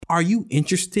Are you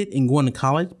interested in going to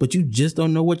college, but you just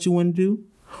don't know what you want to do?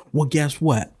 Well, guess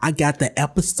what? I got the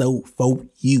episode for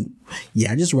you.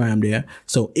 Yeah, I just rhymed there.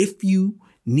 So if you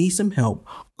need some help,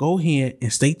 go ahead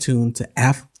and stay tuned to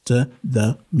After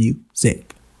the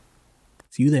Music.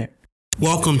 See you there.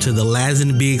 Welcome to the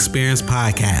Lazenby Experience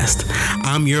Podcast.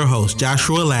 I'm your host,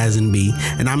 Joshua Lazenby,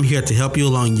 and I'm here to help you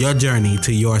along your journey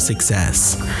to your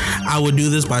success. I will do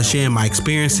this by sharing my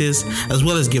experiences, as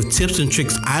well as give tips and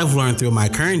tricks I've learned through my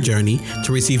current journey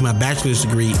to receive my bachelor's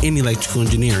degree in electrical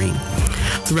engineering.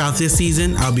 Throughout this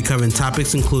season, I'll be covering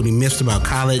topics including myths about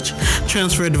college,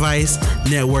 transfer advice,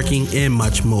 networking, and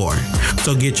much more.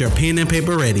 So get your pen and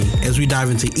paper ready as we dive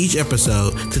into each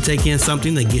episode to take in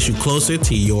something that gets you closer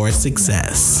to your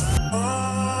success.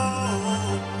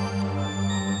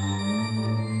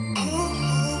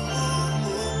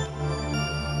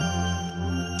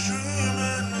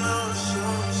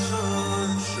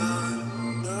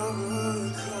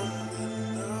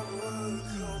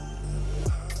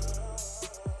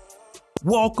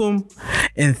 Welcome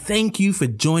and thank you for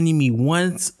joining me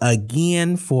once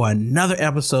again for another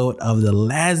episode of the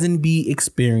Lazenby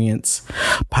Experience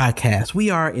Podcast.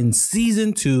 We are in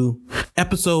season 2,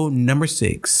 episode number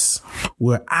 6,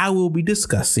 where I will be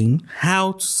discussing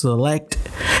how to select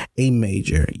a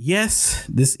major. Yes,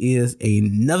 this is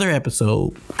another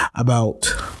episode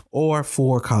about or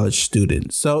for college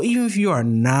students. So even if you are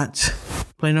not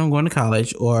planning on going to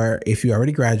college, or if you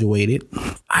already graduated,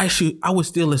 I would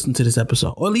still listen to this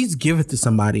episode, or at least give it to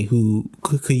somebody who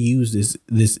could use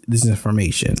this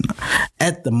information.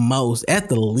 At the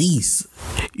least,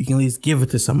 you can at least give it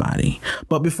to somebody.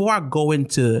 But before I go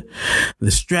into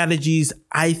the strategies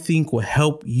I think will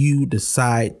help you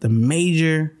decide the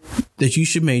major that you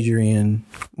should major in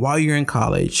while you're in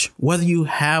college, whether you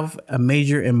have a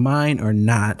major in mind or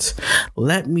not,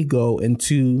 let me go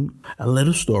into a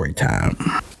little story time.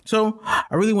 So I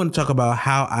really want to talk about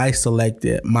how I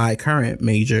selected my current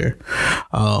major,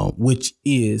 which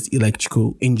is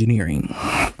electrical engineering.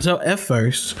 So at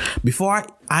first, before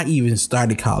I even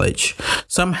started college,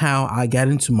 somehow I got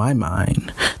into my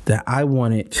mind that I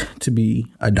wanted to be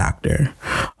a doctor.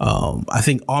 I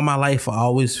think all my life I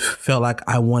always felt like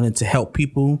I wanted to help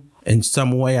people in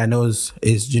some way. I know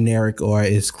it's generic or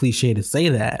it's cliche to say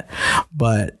that,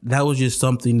 but that was just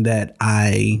something that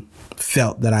I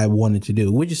felt that I wanted to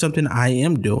do, which is something I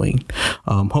am doing,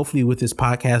 hopefully with this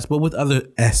podcast, but with other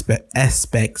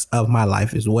aspects of my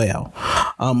life as well.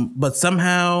 But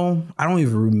somehow, I don't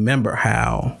even remember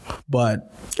how,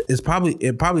 but it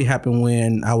probably happened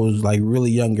when I was like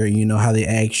really younger. You know how they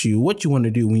ask you what you want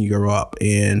to do when you grow up,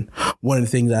 and one of the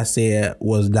things I said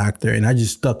was doctor, and I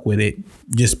just stuck with it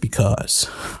just because,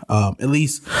 at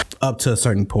least up to a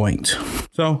certain point.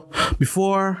 So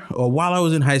before or while I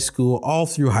was in high school, all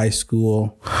through high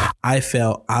school, I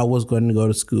felt I was going to go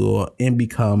to school and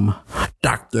become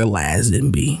Dr.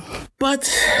 Lazenby.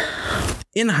 But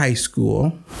in high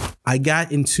school, I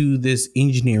got into this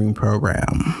engineering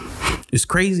program. It's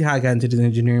crazy how I got into this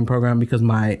engineering program because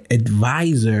my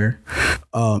advisor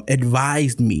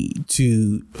advised me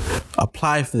to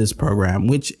apply for this program,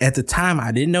 which at the time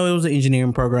I didn't know it was an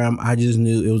engineering program. I just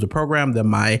knew it was a program that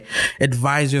my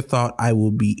advisor thought I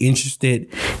would be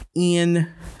interested in.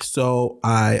 So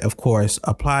I, of course,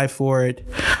 applied for it.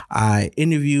 I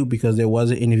interviewed because there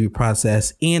was an interview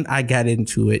process, and I got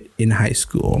into it in high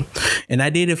school. And I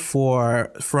did it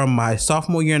from my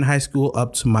sophomore year in high school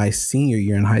up to my senior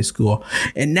year in high school.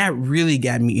 And that really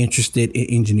got me interested in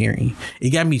engineering.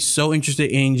 It got me so interested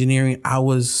in engineering. I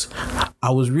was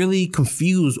really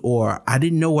confused, or I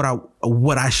didn't know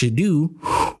what I should do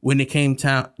when it came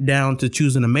down to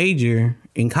choosing a major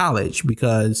in college,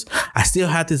 because I still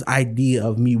had this idea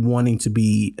of me wanting to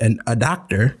be a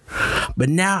doctor. But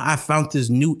now I found this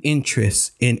new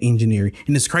interest in engineering.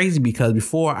 And it's crazy because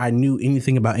before I knew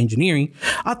anything about engineering,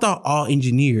 I thought all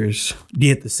engineers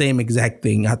did the same exact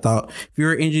thing. I thought if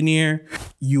you're an engineer,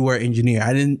 you were an engineer.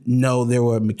 I didn't know there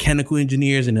were mechanical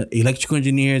engineers and electrical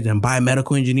engineers and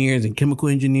biomedical engineers and chemical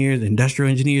engineers, industrial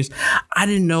engineers. I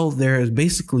didn't know there is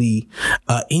basically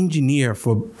an engineer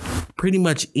for pretty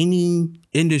much any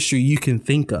industry you can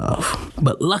think of.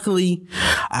 But luckily,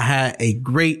 I had a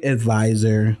great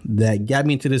advisor that got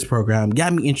me into this program,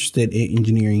 got me interested in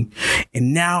engineering.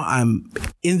 And now I'm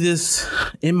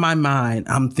in my mind,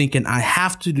 I'm thinking I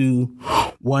have to do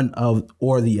one of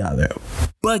or the other.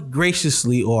 But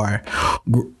graciously or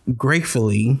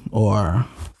gratefully or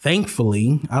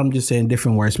thankfully, I'm just saying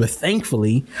different words, but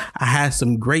thankfully, I had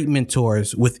some great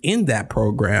mentors within that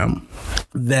program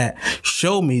that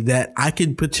showed me that I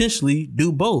could potentially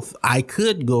do both. I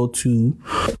could go to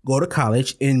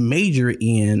college and major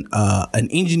in an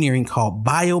engineering called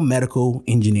biomedical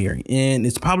engineering. And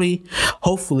it's probably,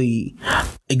 hopefully,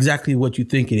 exactly what you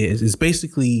think it is. It's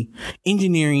basically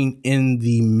engineering in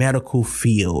the medical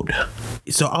field.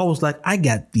 So I was like, I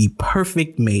got the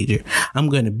perfect major. I'm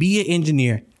going to be an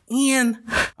engineer and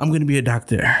I'm going to be a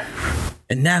doctor.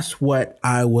 And that's what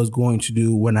I was going to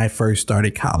do when I first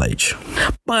started college.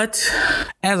 But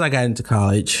as I got into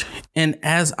college and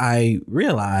as I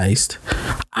realized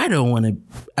I don't want to,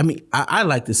 I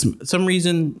like this. Some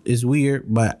reason is weird,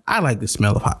 but I like the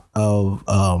smell of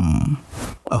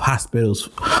hospitals.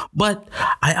 But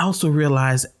I also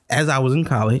realized as I was in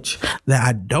college that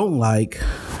I don't like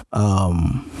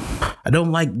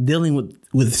dealing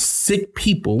with sick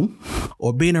people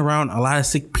or being around a lot of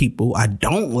sick people. I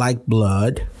don't like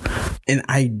blood and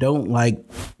I don't like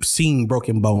seeing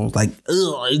broken bones. Like,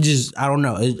 it just, I don't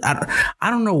know. I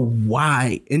don't know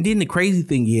why. And then the crazy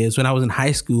thing is when I was in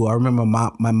high school, I remember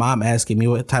my mom asking me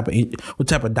what type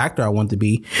of doctor I wanted to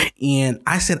be. And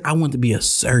I said, I want to be a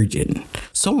surgeon,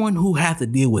 someone who had to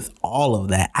deal with all of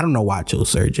that. I don't know why I chose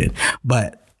surgeon,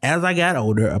 but as I got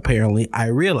older, apparently, I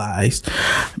realized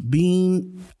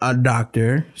being a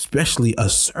doctor, especially a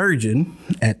surgeon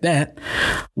at that,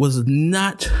 was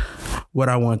not what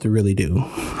I wanted to really do.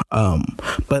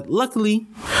 But luckily,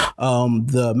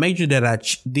 the major that I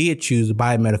did choose,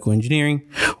 biomedical engineering,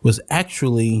 was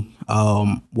actually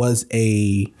was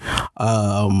a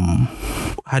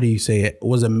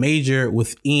was a major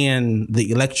within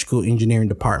the electrical engineering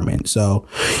department. So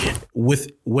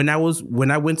when I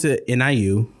went to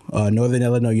NIU, Northern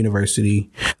Illinois University,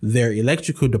 their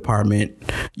electrical department,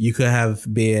 you could have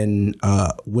been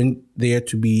went there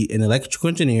to be an electrical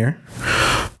engineer,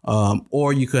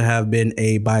 or you could have been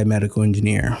a biomedical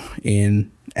engineer.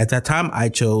 And at that time, I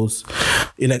chose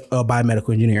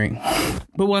biomedical engineering.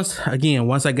 But once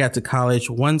I got to college,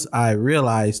 once I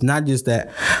realized not just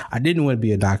that I didn't want to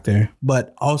be a doctor,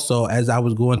 but also as I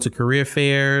was going to career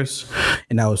fairs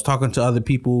and I was talking to other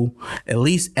people, at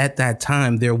least at that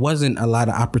time, there wasn't a lot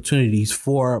of opportunities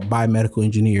for biomedical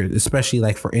engineers, especially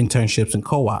like for internships and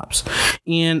co-ops.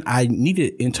 And I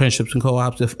needed internships and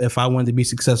co-ops if I wanted to be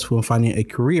successful in finding a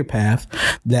career path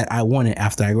that I wanted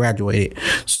after I graduated.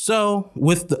 So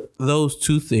with those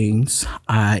two things,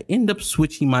 I ended up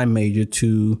switching my major to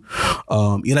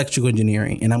electrical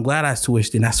engineering. And I'm glad I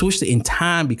switched it. And I switched it in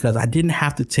time because I didn't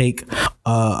have to take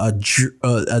a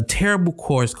terrible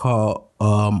course called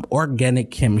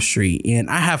organic chemistry. And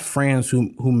I have friends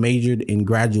who majored and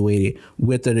graduated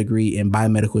with a degree in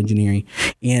biomedical engineering.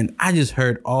 And I just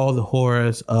heard all the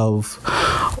horrors of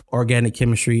organic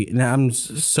chemistry. And I'm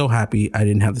so happy I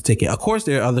didn't have to take it. Of course,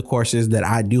 there are other courses that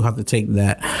I do have to take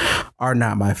that are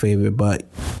not my favorite, but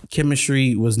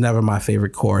chemistry was never my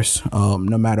favorite course, no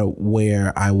matter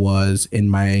where I was in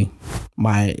my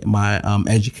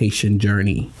education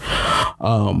journey.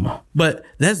 But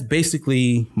that's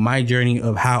basically my journey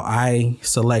of how I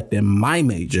selected my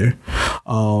major.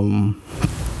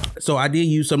 So I did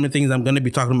use some of the things I'm going to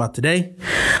be talking about today,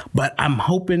 but I'm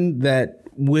hoping that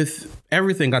with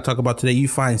everything I talk about today, you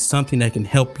find something that can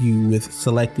help you with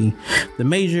selecting the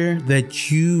major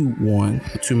that you want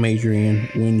to major in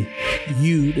when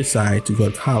you decide to go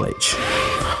to college.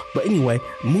 But anyway,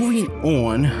 moving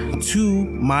on to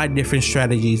my different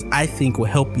strategies I think will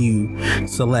help you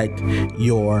select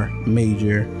your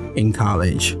major in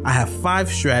college. I have 5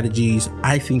 strategies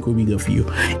I think will be good for you.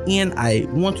 And I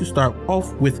want to start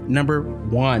off with number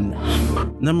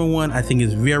 1. Number 1, I think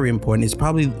is very important. It's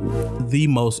probably the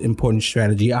most important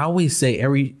strategy. I always say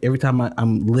every time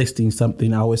I'm listing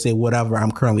something, I always say whatever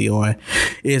I'm currently on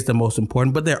is the most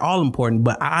important, but they're all important.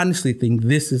 But I honestly think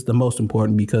this is the most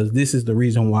important because this is the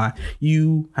reason why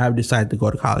you have decided to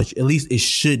go to college. At least it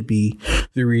should be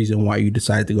the reason why you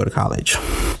decided to go to college.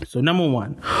 So number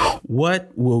 1,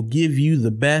 what will give you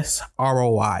the best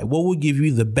ROI? What will give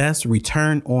you the best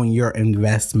return on your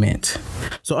investment?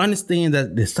 So understand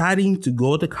that deciding to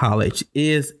go to college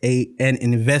is an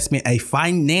investment, a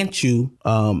financial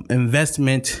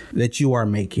investment that you are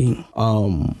making.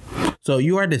 So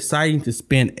you are deciding to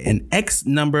spend an X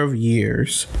number of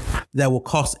years that will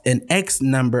cost an X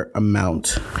number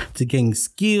amount to gain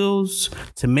skills,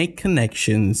 to make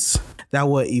connections that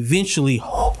will eventually,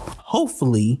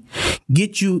 hopefully,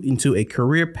 get you into a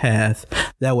career path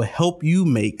that will help you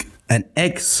make an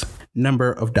X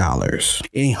number of dollars.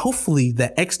 And hopefully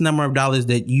that X number of dollars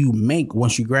that you make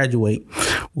once you graduate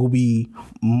will be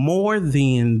more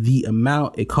than the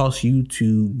amount it costs you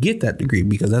to get that degree,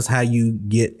 because that's how you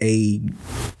get a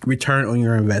return on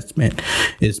your investment,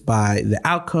 is by the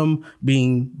outcome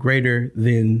being greater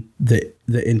than the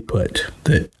input,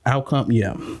 the outcome.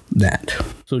 Yeah, that.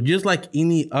 So just like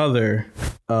any other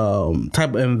type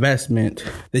of investment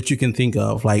that you can think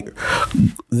of, like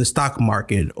the stock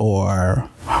market or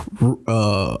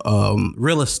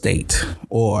real estate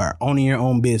or owning your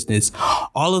own business,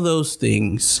 all of those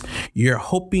things, you're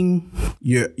hoping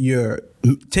you're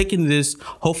taking this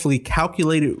hopefully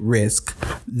calculated risk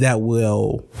that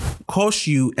will cost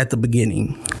you at the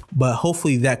beginning, but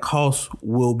hopefully that cost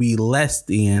will be less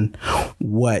than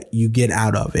what you get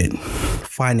out of it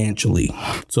financially.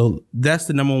 So that's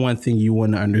the number one thing you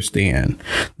want to understand.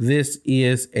 This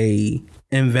is a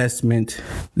investment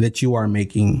that you are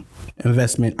making,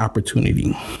 investment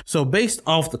opportunity. So based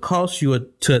off the cost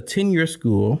you to attend your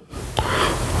school,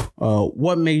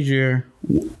 what major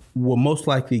will most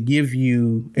likely give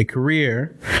you a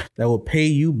career that will pay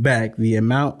you back the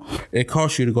amount it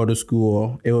costs you to go to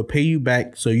school? It will pay you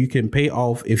back so you can pay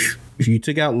off if you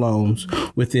took out loans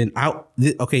within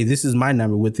this is my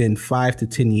number, within 5 to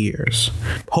 10 years.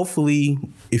 Hopefully,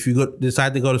 if you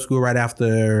decide to go to school right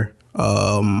after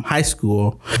high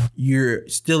school, you're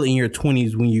still in your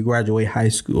 20s when you graduate high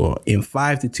school. In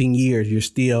 5 to 10 years, you're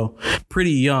still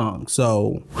pretty young.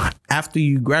 So after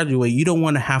you graduate, you don't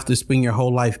want to have to spend your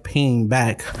whole life paying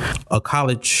back a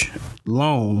college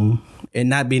loan and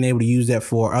not being able to use that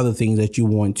for other things that you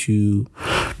want to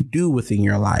do within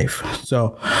your life.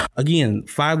 So again,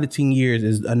 5 to 10 years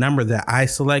is a number that I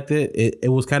selected. It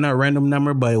was kind of a random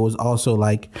number, but it was also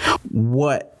like,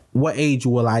 what age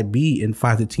will I be in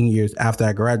 5 to 10 years after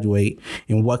I graduate,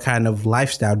 and what kind of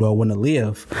lifestyle do I want to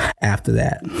live after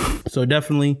that? So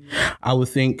definitely, I would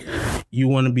think you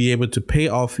want to be able to pay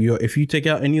off if you take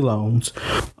out any loans,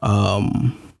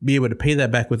 be able to pay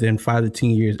that back within 5 to 10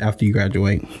 years after you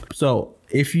graduate. So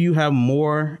if you have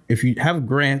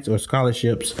grants or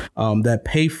scholarships that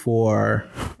pay for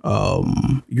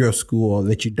your school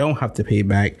that you don't have to pay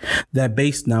back, that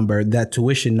base number, that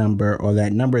tuition number, or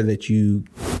that number that you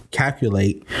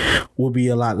calculate will be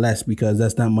a lot less, because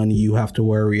that's not money you have to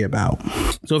worry about.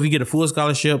 So if you get a full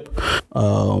scholarship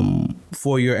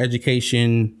for your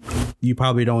education, you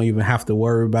probably don't even have to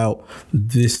worry about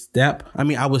this step. I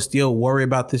mean, I would still worry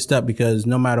about this step, because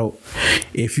no matter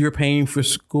if you're paying for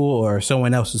school or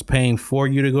someone else is paying for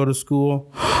you to go to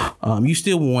school, you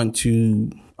still want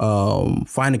to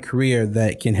find a career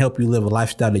that can help you live a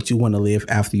lifestyle that you want to live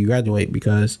after you graduate,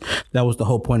 because that was the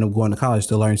whole point of going to college,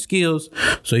 to learn skills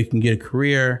so you can get a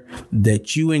career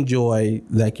that you enjoy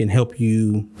that can help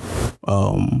you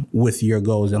with your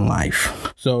goals in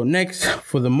life. So next,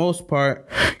 for the most part,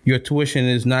 your tuition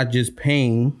is not just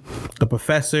paying the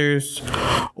professors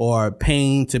or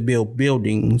paying to build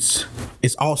buildings.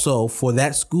 It's also for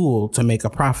that school to make a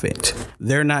profit.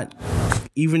 They're not,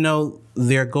 even though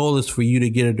their goal is for you to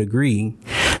get a degree,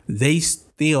 they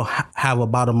still have a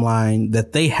bottom line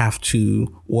that they have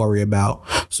to worry about,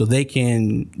 so they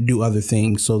can do other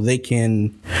things, so they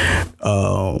can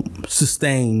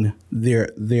sustain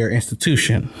their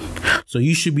institution. So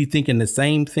you should be thinking the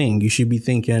same thing. You should be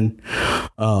thinking,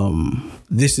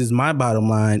 this is my bottom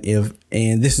line,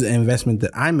 and this is an investment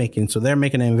that I'm making, so they're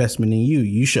making an investment in you.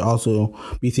 You should also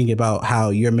be thinking about how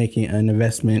you're making an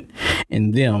investment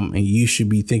in them, and you should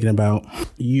be thinking about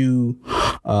you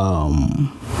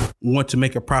want to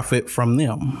make a profit from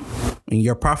them. And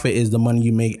your profit is the money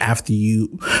you make after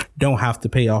you don't have to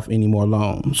pay off any more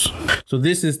loans. So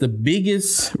this is the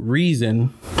biggest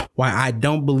reason why I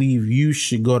don't believe you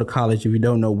should go to college if you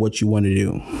don't know what you want to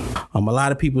do. A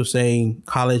lot of people say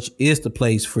college is the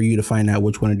place for you to find out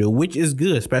what you want to do, which is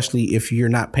good, especially if you're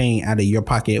not paying out of your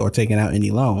pocket or taking out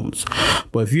any loans.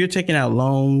 But if you're taking out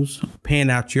loans, paying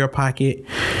out your pocket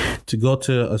to go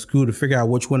to a school to figure out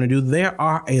what you want to do, there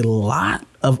are a lot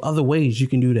of other ways you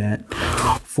can do that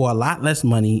for a lot less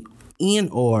money and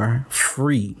or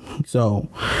free. So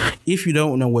if you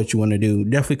don't know what you want to do,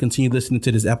 definitely continue listening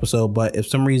to this episode. But if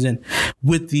some reason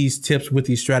with these tips, with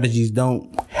these strategies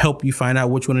don't help you find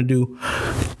out what you want to do,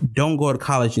 don't go to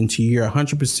college until you're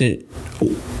 100%.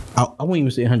 I won't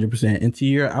even say 100%. Until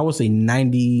you're, I would say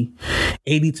 80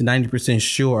 to 90%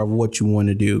 sure of what you want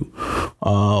to do.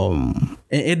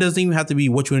 It doesn't even have to be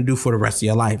what you want to do for the rest of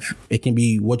your life. It can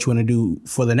be what you want to do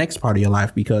for the next part of your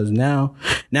life, because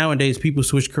nowadays people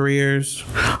switch careers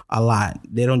a lot. lot.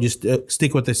 They don't just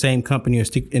stick with the same company or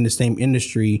stick in the same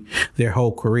industry their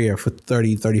whole career for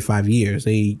 30, 35 years.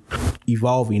 They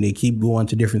evolving. They keep going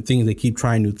to different things. They keep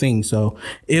trying new things. So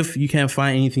if you can't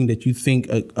find anything that you think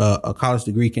a college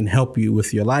degree can help you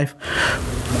with your life,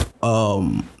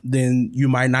 then you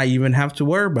might not even have to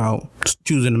worry about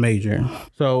choosing a major.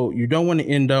 So you don't want to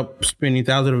end up spending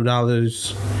thousands of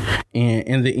dollars and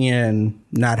in the end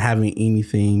not having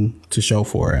anything to show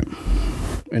for it.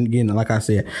 And again, like I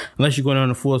said, unless you're going on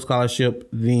a full scholarship,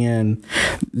 then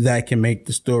that can make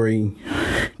the story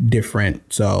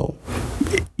different. So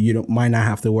you might not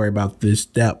have to worry about this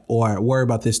step or worry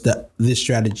about this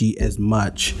strategy as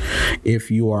much if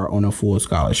you are on a full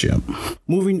scholarship.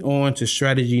 Moving on to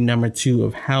strategy number 2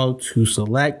 of how to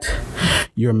select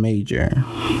your major.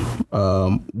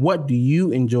 What do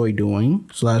you enjoy doing?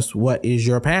 / what is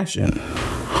your passion?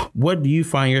 What do you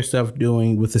find yourself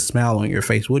doing with a smile on your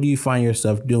face? What do you find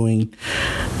yourself doing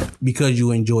because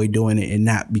you enjoy doing it and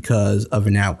not because of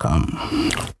an outcome?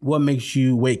 What makes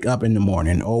you wake up in the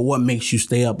morning, or what makes you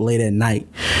stay up late at night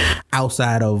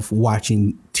outside of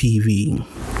watching TV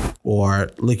or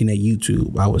looking at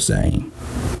YouTube, I would say?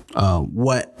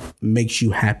 What makes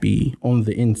you happy on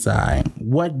the inside?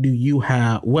 What do you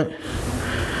have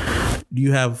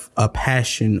a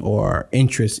passion or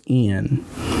interest in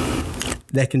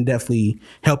that can definitely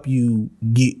help you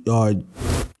get move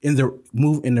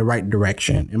in the right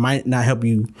direction? It might not help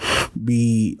you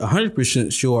be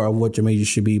 100% sure of what your major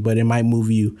should be, but it might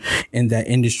move you in that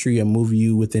industry or move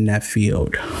you within that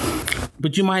field.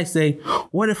 But you might say,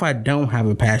 what if I don't have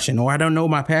a passion, or I don't know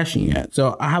my passion yet?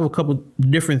 So I have a couple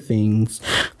different things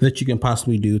that you can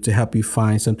possibly do to help you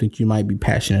find something you might be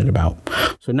passionate about.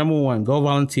 So number 1, go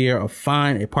volunteer or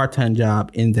find a part-time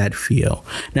job in that field.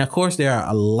 Now, of course, there are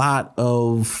a lot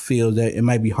of fields that it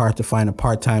might be hard to find a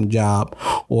part-time job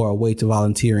or a way to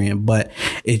volunteer in. But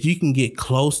if you can get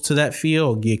close to that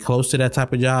field, or get close to that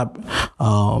type of job,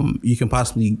 you can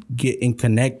possibly get and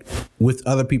connect with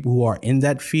other people who are in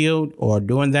that field or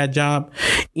doing that job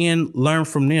and learn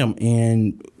from them.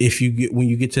 And when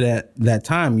you get to that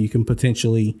time, you can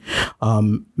potentially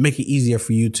make it easier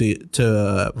for you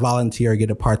to volunteer or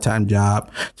get a part-time job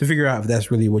to figure out if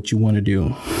that's really what you want to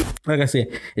do. Like I said,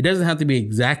 it doesn't have to be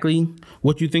exactly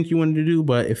what you think you want to do,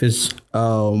 but if it's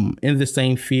in the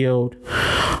same field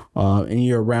and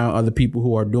you're around other people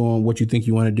who are doing what you think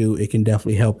you want to do, it can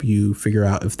definitely help you figure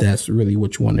out if that's really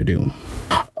what you want to do.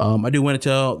 I do want to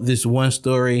tell this one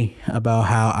story about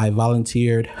how I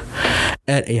volunteered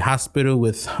at a hospital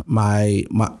with my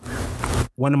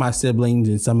one of my siblings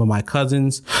and some of my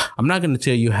cousins. I'm not going to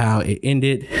tell you how it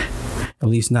ended, at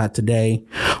least not today,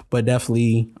 but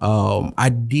definitely I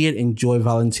did enjoy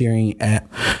volunteering at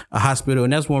a hospital.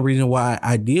 And that's one reason why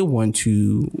I did want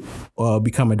to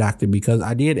become a doctor, because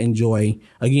I did enjoy,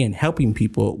 again, helping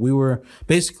people. We were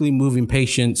basically moving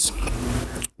patients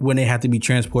when they have to be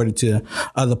transported to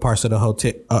other parts of the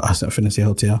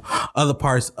other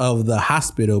parts of the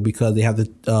hospital, because they have to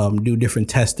do different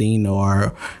testing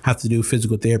or have to do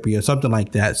physical therapy or something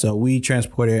like that. So we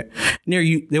transported,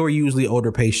 they were usually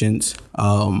older patients,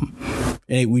 and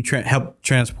we help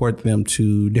transport them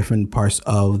to different parts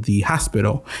of the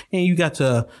hospital. And you got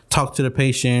to talk to the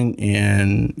patient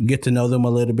and get to know them a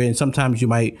little bit. And sometimes you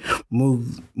might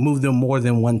move them more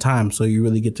than one time, so you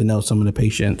really get to know some of the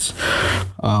patients.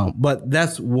 But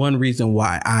that's one reason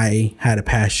why I had a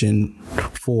passion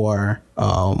for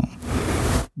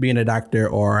being a doctor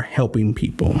or helping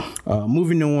people.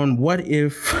 Moving on, what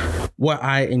if what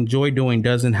I enjoy doing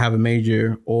doesn't have a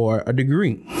major or a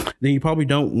degree? Then you probably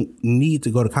don't need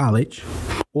to go to college,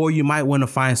 or you might want to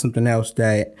find something else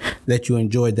that you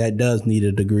enjoy that does need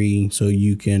a degree, so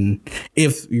you can,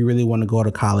 if you really want to go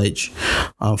to college,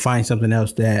 find something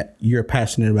else that you're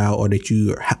passionate about or that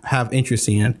you have interest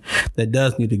in that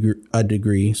does need a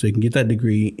degree, so you can get that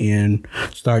degree and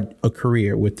start a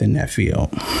career within that field.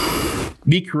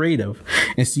 Be creative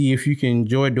and see if you can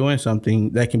enjoy doing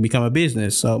something that can become a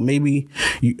business. So maybe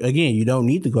you don't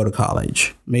need to go to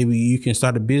college. Maybe you can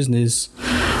start a business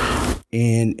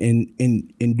and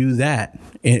do that.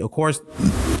 And of course,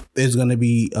 there's going to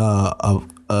be a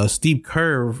steep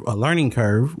curve, a learning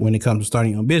curve when it comes to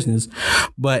starting your own business.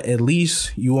 But at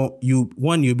least you'll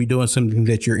be doing something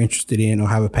that you're interested in or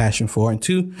have a passion for. And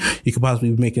 2, you could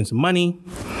possibly be making some money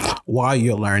while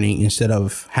you're learning instead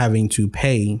of having to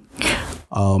pay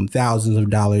thousands of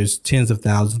dollars, tens of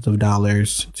thousands of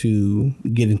dollars to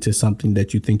get into something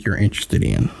that you think you're interested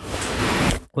in.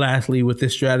 Lastly, with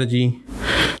this strategy,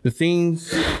 the thing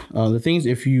is,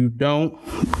 if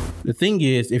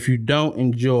you don't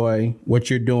enjoy what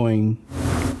you're doing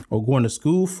or going to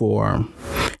school for,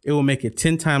 it will make it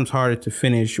 10 times harder to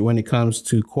finish when it comes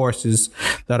to courses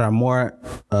that are more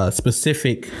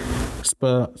specific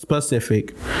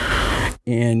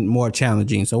and more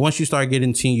challenging. So once you start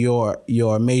getting to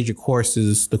your major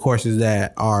courses, the courses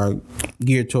that are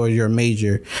geared towards your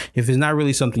major, if it's not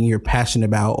really something you're passionate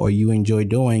about or you enjoy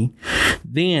doing,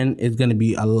 then it's going to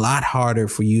be a lot harder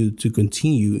for you to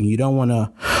continue. And you don't want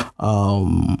to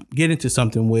get into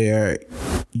something where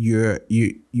you're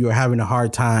having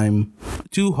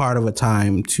too hard of a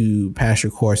time to pass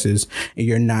your courses and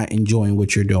you're not enjoying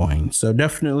what you're doing. So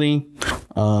definitely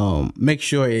make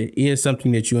sure it is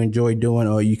something that you enjoy doing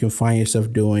or you can find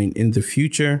yourself doing in the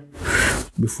future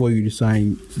before you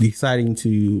deciding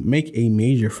to make a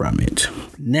major from it.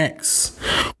 Next,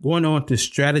 going on to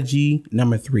strategy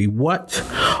number 3. What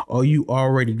are you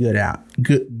already good at?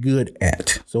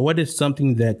 So what is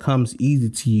something that comes easy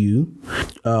to you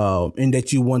and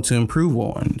that you want to improve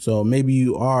on? So maybe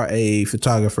you are a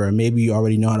photographer, maybe you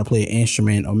already know how to play an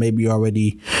instrument, or maybe you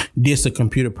already did some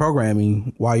computer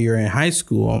programming while you're in high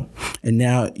school and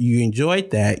now you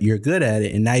enjoyed that, you're good at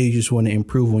it, and now you just want to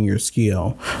improve on your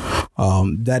skill.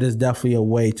 That is definitely a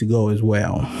way to go as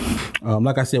well.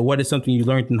 Like I said, what is something you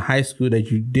learned in high school that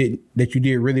you did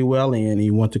really well in and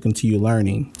you want to continue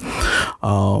learning?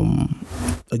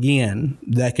 Again,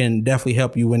 that can definitely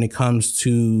help you when it comes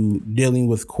to dealing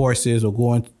with courses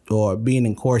or being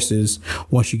in courses.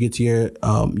 Once you get to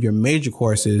your major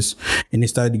courses and it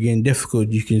started getting difficult,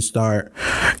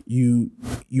 you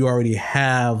already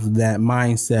have that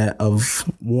mindset of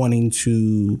wanting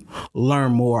to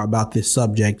learn more about this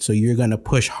subject. So you're going to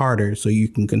push harder so you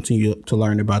can continue to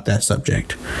learn about that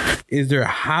subject. Is there a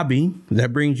hobby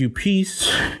that brings you peace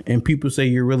and people say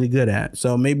you're really good at?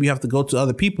 So maybe you have to go to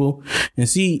other people and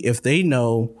see if they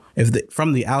know,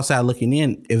 from the outside looking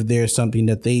in, if there's something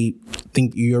that they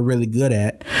think you're really good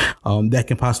at, that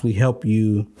can possibly help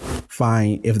you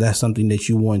find if that's something that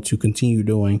you want to continue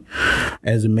doing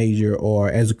as a major or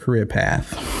as a career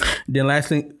path. Then last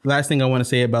thing I want to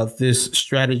say about this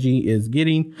strategy is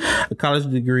getting a college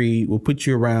degree will put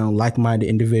you around like-minded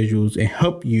individuals and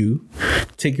help you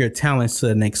take your talents to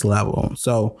the next level.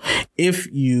 So if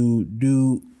you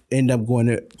do end up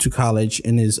going to college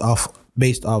and is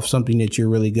based off something that you're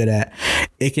really good at,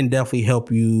 it can definitely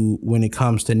help you when it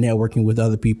comes to networking with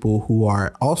other people who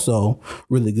are also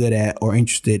really good at or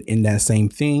interested in that same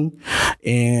thing,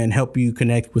 and help you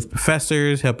connect with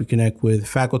professors, help you connect with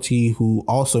faculty who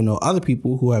also know other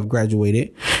people who have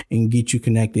graduated, and get you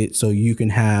connected so you can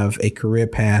have a career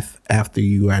path after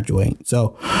you graduate.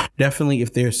 So definitely,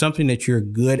 if there's something that you're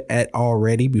good at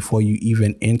already before you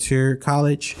even enter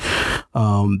college,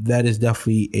 that is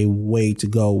definitely a way to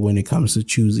go when it comes to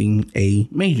choosing a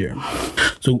major.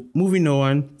 So moving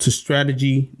on to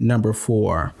strategy number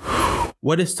 4.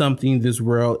 What is something this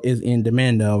world is in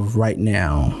demand of right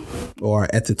now or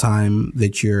at the time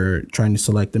that you're trying to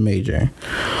select a major?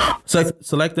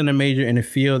 Selecting a major in a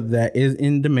field that is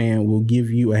in demand will give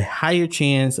you a higher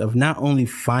chance of not only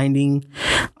finding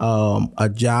a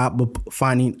job, but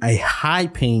finding a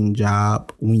high-paying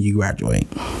job when you graduate.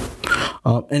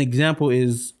 An example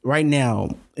is right now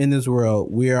in this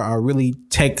world, we are really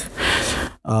tech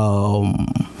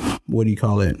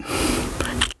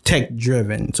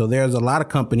driven. So there's a lot of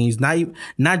companies,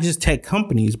 not just tech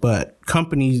companies, but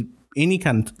companies, any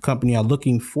kind of company are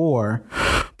looking for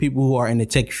people who are in the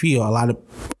tech field. A lot of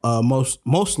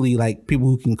mostly like people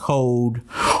who can code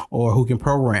or who can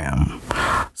program.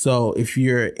 So if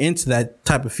you're into that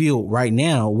type of field right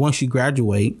now, once you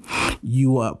graduate,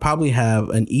 you probably have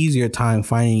an easier time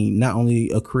finding not only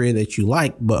a career that you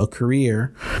like, but a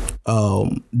career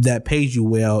that pays you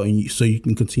well, and so you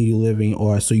can continue living,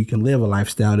 or so you can live a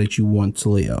lifestyle that you want to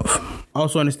live.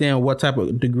 Also understand what type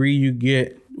of degree you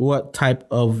get, what type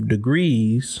of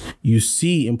degrees you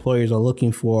see employers are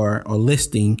looking for or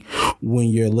listing when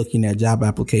you're looking at job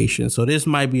applications. So this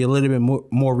might be a little bit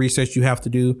more research you have to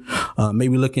do.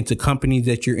 Maybe look into companies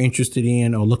that you're interested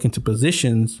in, or look into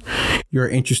positions you're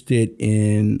interested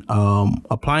in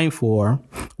applying for,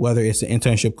 whether it's an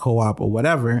internship, co-op, or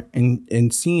whatever,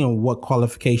 and seeing what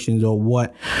qualifications or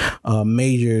what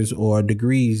majors or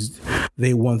degrees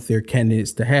they want their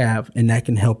candidates to have, and that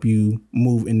can help you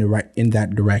move in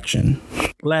that direction.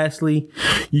 Lastly,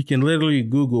 you can literally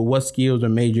Google what skills or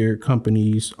major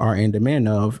companies are in demand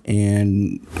of,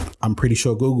 and I'm pretty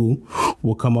sure Google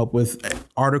will come up with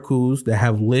articles that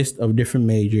have lists of different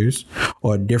majors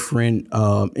or different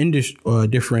industry or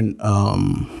different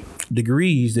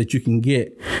degrees that you can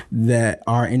get that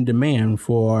are in demand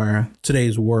for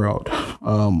today's world.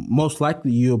 most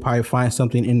likely you'll probably find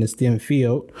something in the STEM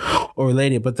field or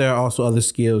related, but there are also other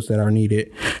skills that are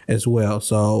needed as well.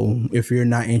 So if you're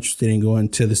not interested in going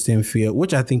to the STEM field,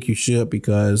 which I think you should,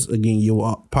 because again, you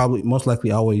will probably most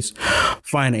likely always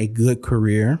find a good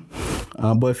career.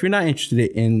 But if you're not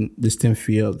interested in the STEM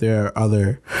field, there are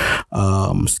other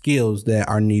skills that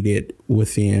are needed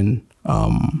within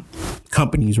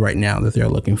companies right now that they're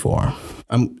looking for.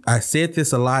 I said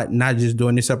this a lot, not just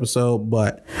during this episode,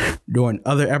 but during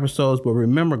other episodes. But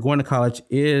remember, going to college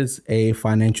is a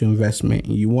financial investment.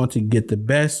 You want to get the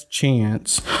best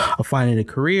chance of finding a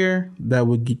career that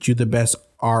will get you the best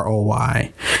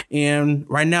ROI. And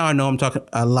right now, I know I'm talking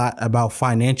a lot about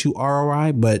financial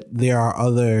ROI, but there are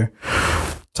other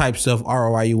types of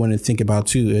ROI you want to think about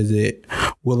too.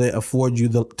 Will it afford you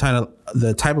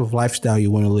the type of lifestyle you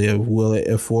want to live? Will it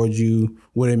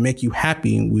make you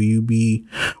happy?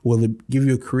 Will it give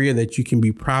you a career that you can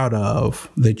be proud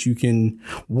of, that you can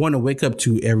want to wake up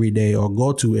to every day or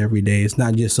go to every day? It's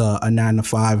not just a 9 to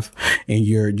 5 and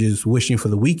you're just wishing for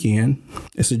the weekend.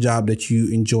 It's a job that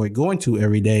you enjoy going to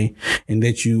every day and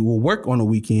that you will work on the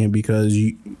weekend because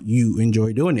you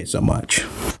enjoy doing it so much.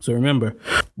 So remember,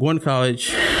 going to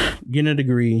college, getting a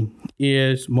degree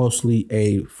is mostly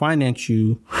a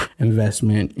financial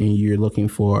investment, and you're looking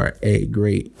for a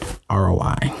great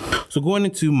ROI. So going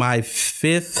into my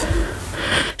fifth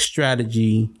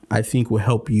strategy, I think will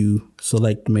help you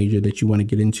select the major that you want to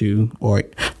get into, or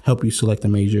help you select a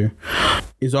major,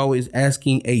 is always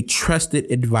asking a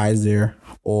trusted advisor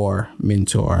or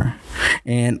mentor.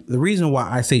 And the reason why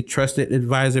I say trusted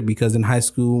advisor, because in high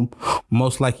school,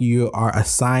 most likely you are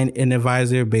assigned an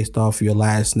advisor based off your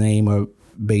last name or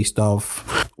based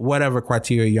off whatever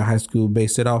criteria your high school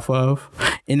based it off of.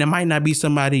 And it might not be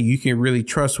somebody you can really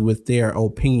trust with their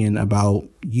opinion about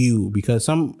you, because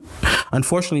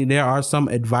unfortunately, there are some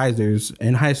advisors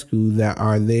in high school that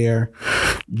are there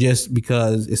just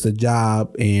because it's a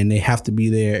job and they have to be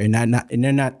there, and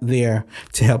they're not there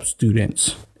to help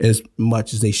students as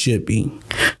much as they should be.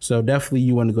 So definitely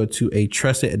you want to go to a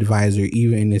trusted advisor,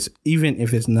 even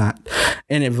if it's not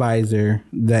an advisor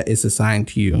that is assigned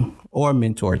to you or a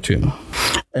mentor to.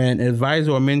 An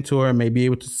advisor or mentor may be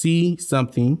able to see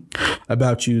something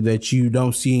about you that you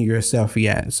don't see in yourself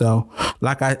yet. So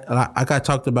like I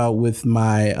talked about with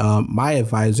my my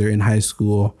advisor in high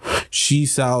school, she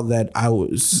saw that I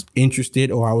was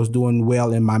interested or I was doing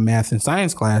well in my math and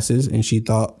science classes, and she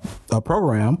thought that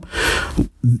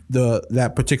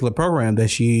particular program that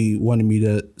she wanted me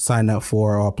to sign up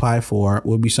for or apply for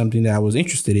would be something that I was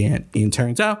interested in. And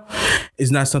turns out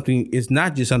it's not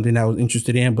just something that I was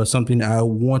interested in, but something that I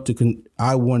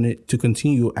wanted to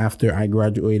continue after I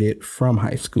graduated from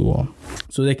high school.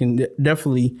 So they can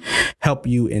definitely help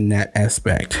you in that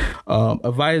aspect.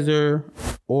 Advisor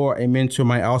or a mentor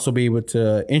might also be able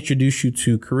to introduce you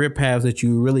to career paths that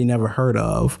you really never heard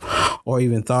of or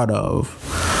even thought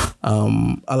of.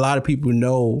 A lot of people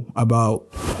know about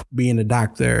being a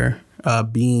doctor,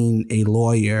 being a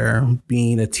lawyer,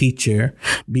 being a teacher,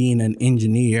 being an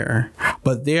engineer,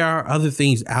 but there are other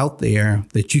things out there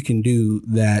that you can do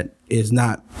that is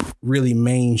not really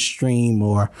mainstream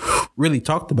or really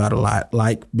talked about a lot,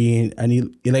 like being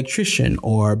an electrician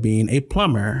or being a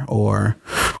plumber or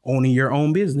owning your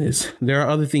own business. There are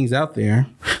other things out there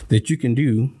that you can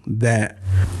do that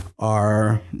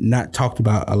are not talked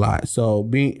about a lot. So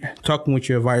talking with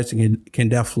your advisor can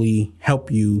definitely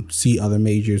help you see other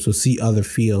majors or see other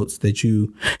fields that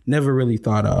you never really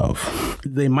thought of.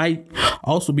 They might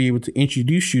also be able to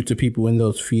introduce you to people in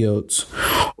those fields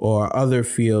or other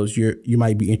fields you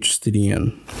might be interested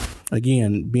in.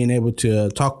 Again, being able to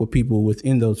talk with people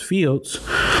within those fields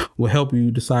will help you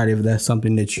decide if that's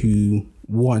something that you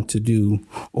want to do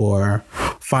or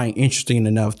find interesting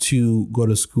enough to go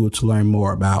to school to learn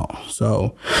more about.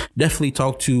 So definitely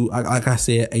talk to, like I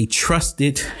said, a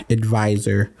trusted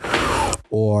advisor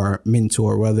or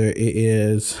mentor, whether it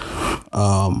is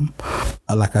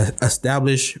like an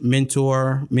established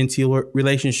mentor-mentee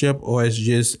relationship, or it's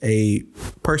just a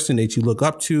person that you look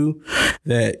up to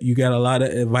that you got a lot of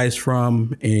advice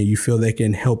from and you feel they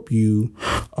can help you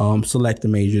select the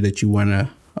major that you want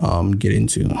to get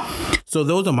into. So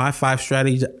those are my 5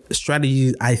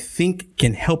 strategies I think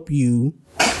can help you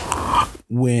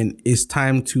when it's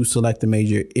time to select a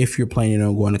major if you're planning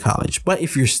on going to college. But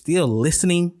if you're still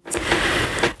listening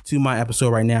to my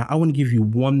episode right now, I want to give you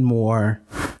one more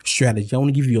strategy. I want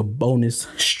to give you a bonus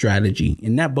strategy.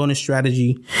 And that bonus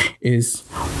strategy is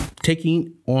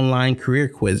taking online career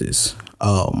quizzes.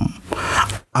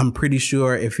 I'm pretty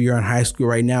sure if you're in high school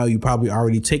right now, you probably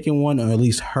already taken one or at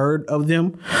least heard of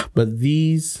them. But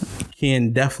these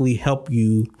can definitely help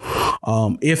you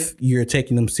if you're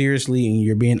taking them seriously and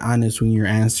you're being honest when you're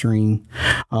answering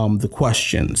the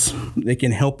questions. They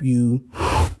can help you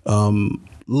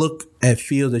look at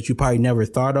fields that you probably never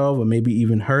thought of or maybe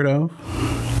even heard of.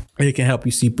 It can help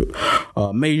you see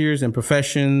majors and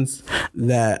professions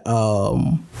that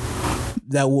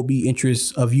will be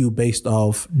interests of you based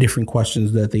off different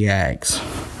questions that they ask.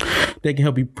 They can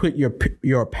help you put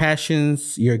your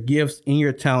passions, your gifts, and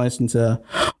your talents into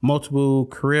multiple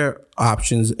career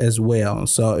options as well.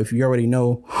 So if you already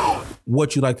know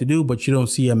what you like to do, but you don't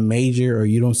see a major or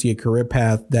you don't see a career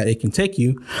path that it can take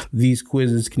you, these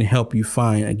quizzes can help you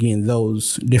find, again,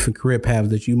 those different career paths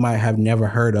that you might have never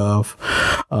heard of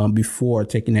before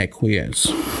taking that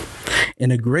quiz.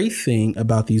 And a great thing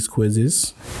about these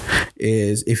quizzes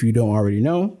is, if you don't already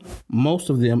know, most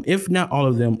of them, if not all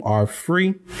of them, are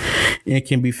free and it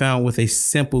can be found with a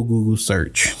simple Google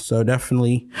search. So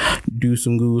definitely do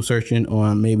some Google searching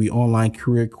on maybe online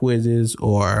career quizzes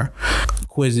or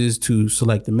quizzes to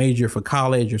select a major for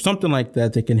college or something like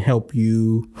that that can help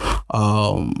you,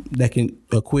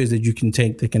 a quiz that you can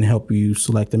take that can help you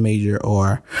select a major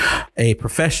or a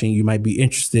profession you might be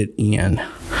interested in.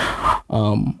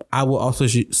 I will also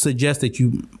suggest that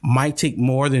you might take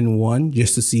more than one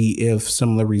just to see if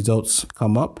similar results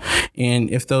come up. And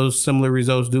if those similar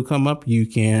results do come up, you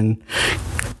can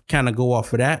kind of go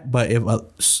off of that. But if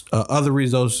other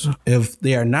results, if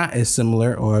they are not as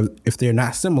similar or if they're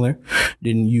not similar,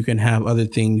 then you can have other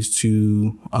things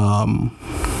to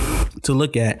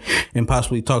look at and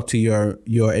possibly talk to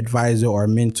your advisor or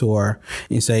mentor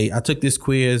and say, I took this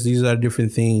quiz. These are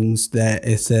different things that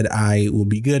it said I will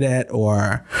be good at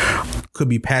or could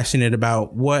be passionate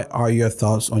about. What are your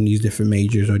thoughts on these different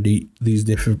majors or these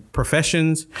different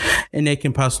professions? And they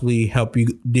can possibly help you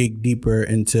dig deeper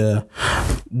into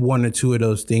one or two of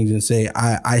those things and say,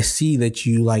 I see that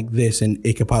you like this, and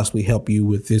it could possibly help you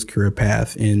with this career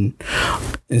path and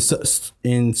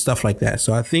stuff like that.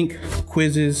 So I think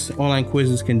online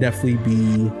quizzes can definitely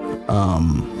be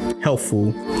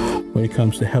helpful when it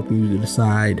comes to helping you to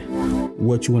decide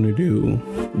what you want to do,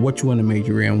 what you want to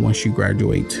major in once you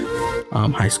graduate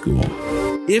high school,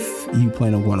 if you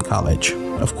plan on going to college,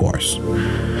 of course.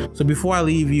 So before I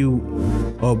leave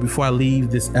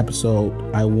this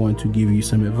episode, I want to give you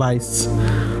some advice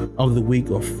of the week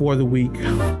or for the week.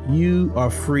 You are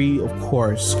free, of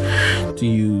course, to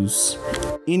use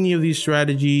any of these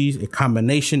strategies, a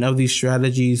combination of these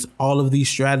strategies, all of these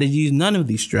strategies, none of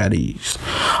these strategies.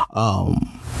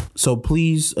 So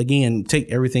please, again,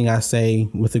 take everything I say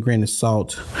with a grain of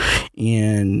salt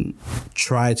and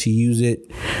try to use it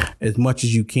as much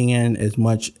as you can, as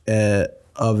much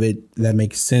of it that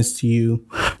makes sense to you.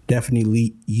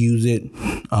 Definitely use it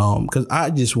because I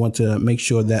just want to make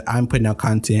sure that I'm putting out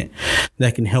content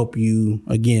that can help you,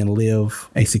 again, live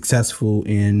a successful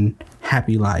and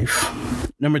happy life.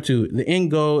 Number 2, the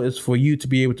end goal is for you to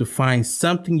be able to find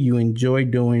something you enjoy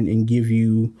doing and give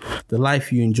you the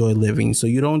life you enjoy living. So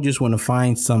you don't just want to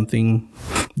find something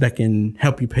that can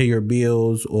help you pay your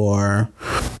bills or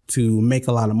to make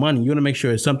a lot of money. You want to make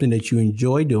sure it's something that you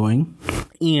enjoy doing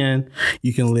and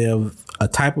you can live a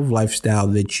type of lifestyle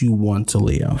that you want to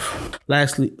live.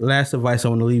 Last advice I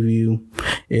want to leave you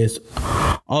is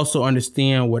also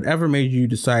understand whatever major you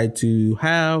decide to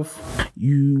have,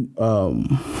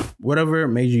 whatever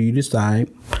major you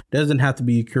decide doesn't have to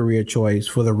be a career choice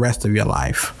for the rest of your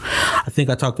life. I think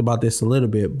I talked about this a little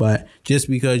bit, but just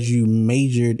because you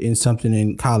majored in something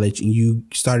in college and you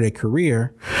started a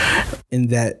career in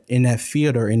that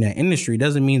field or in that industry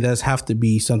doesn't mean that have to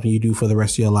be something you do for the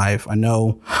rest of your life. I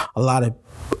know a lot of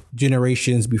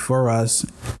generations before us,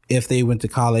 if they went to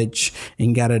college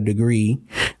and got a degree,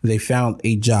 they found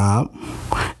a job.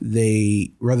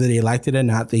 Whether they liked it or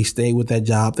not, they stayed with that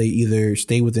job. They either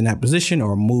stayed within that position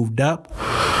or moved up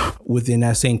within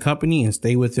that same company and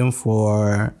stayed with them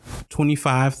for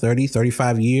 25, 30,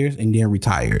 35 years and then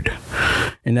retired.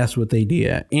 And that's what they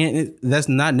did. And that's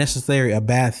not necessarily a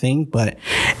bad thing, but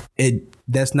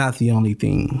that's not the only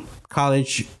thing.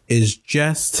 College is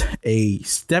just a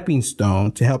stepping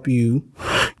stone to help you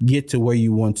get to where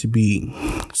you want to be.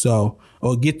 So,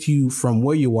 or get you from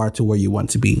where you are to where you want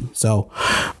to be. So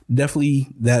definitely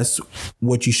that's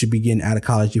what you should be getting out of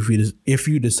college if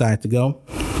you decide to go.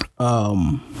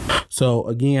 So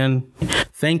again,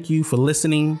 thank you for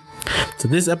listening to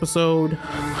this episode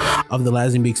of the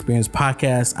Lazenby Experience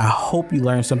podcast. I hope you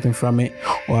learned something from it,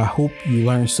 or I hope you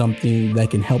learned something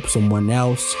that can help someone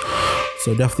else.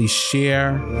 So definitely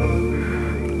share.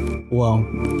 Well,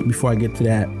 before I get to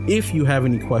that, if you have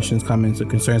any questions, comments, or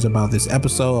concerns about this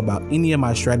episode, about any of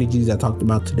my strategies I talked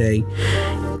about today,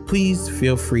 please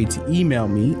feel free to email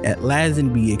me at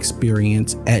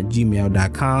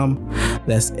lazenbyexperience@gmail.com.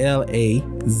 That's LAZENBY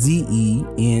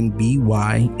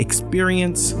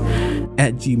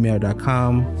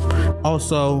experience@gmail.com.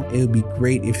 Also, it would be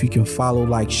great if you can follow,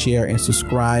 like, share, and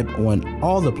subscribe on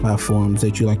all the platforms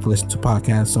that you like to listen to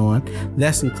podcasts on.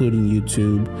 That's including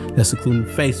YouTube, that's including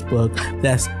Facebook,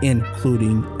 that's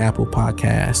including Apple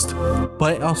Podcast.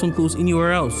 But it also includes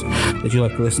anywhere else that you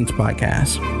like to listen to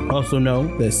podcasts. Also know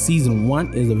that season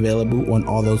 1 is available on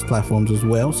all those platforms as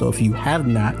well. So if you have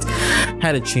not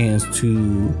had a chance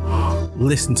to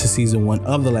listen to season 1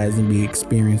 of the Lazenby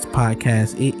Experience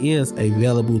podcast, it is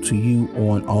available to you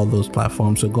on all those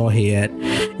platforms. So go ahead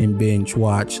and binge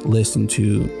watch, listen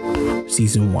to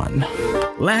season 1.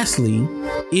 Lastly,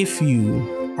 if you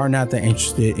are not that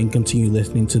interested in continue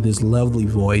listening to this lovely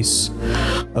voice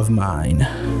of mine,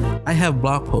 I have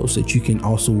blog posts that you can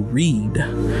also read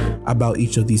about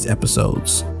each of these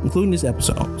episodes, including this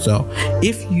episode. So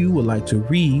if you would like to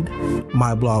read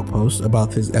my blog post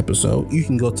about this episode, you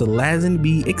can go to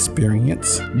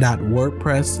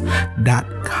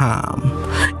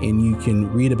lazenbyexperience.wordpress.com and you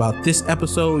can read about this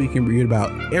episode. You can read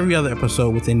about every other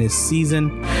episode within this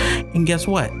season. And guess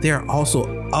what? There are also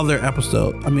other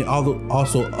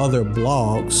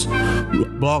blog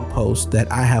posts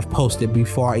that I have posted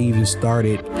before I even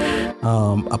started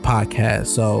a podcast.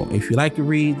 So if you like to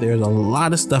read, there's a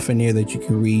lot of stuff in there that you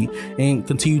can read and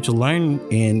continue to learn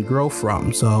and grow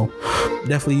from. So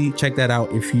definitely check that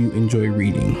out if you enjoy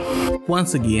reading.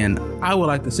 Once again, I would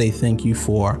like to say thank you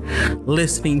for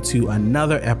listening to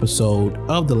another episode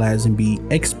of the Lazenby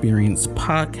Experience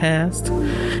podcast.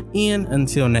 And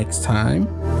until next time,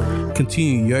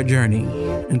 continue your journey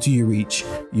until you reach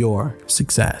your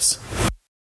success.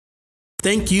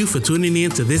 Thank you for tuning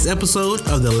in to this episode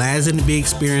of the Lazenby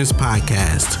Experience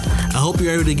podcast. I hope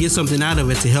you're able to get something out of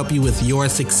it to help you with your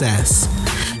success.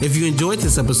 If you enjoyed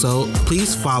this episode,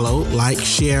 please follow, like,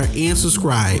 share, and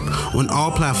subscribe on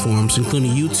all platforms,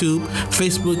 including YouTube,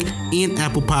 Facebook, and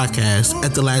Apple Podcasts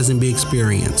at the Lazenby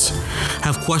Experience.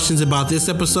 Have questions about this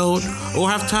episode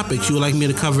or have topics you would like me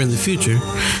to cover in the future?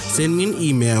 Send me an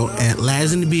email at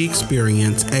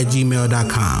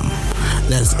lazenbyexperience@gmail.com.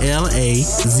 That's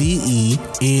LAZENBY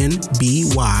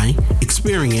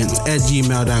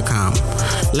experience@gmail.com.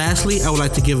 Lastly, I would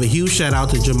like to give a huge shout out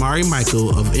to Jamari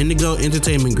Michael of Indigo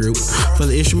Entertainment Group for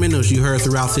the instrumentals you heard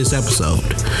throughout this episode.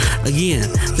 Again,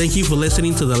 thank you for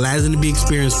listening to the Lazenby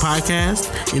Experience podcast,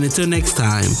 and until next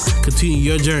time, continue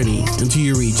your journey until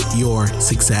you reach your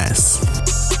success.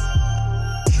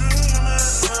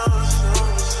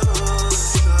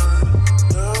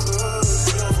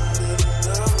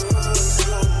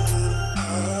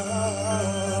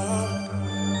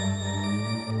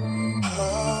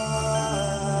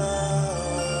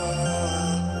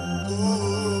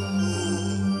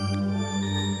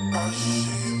 I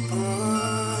see.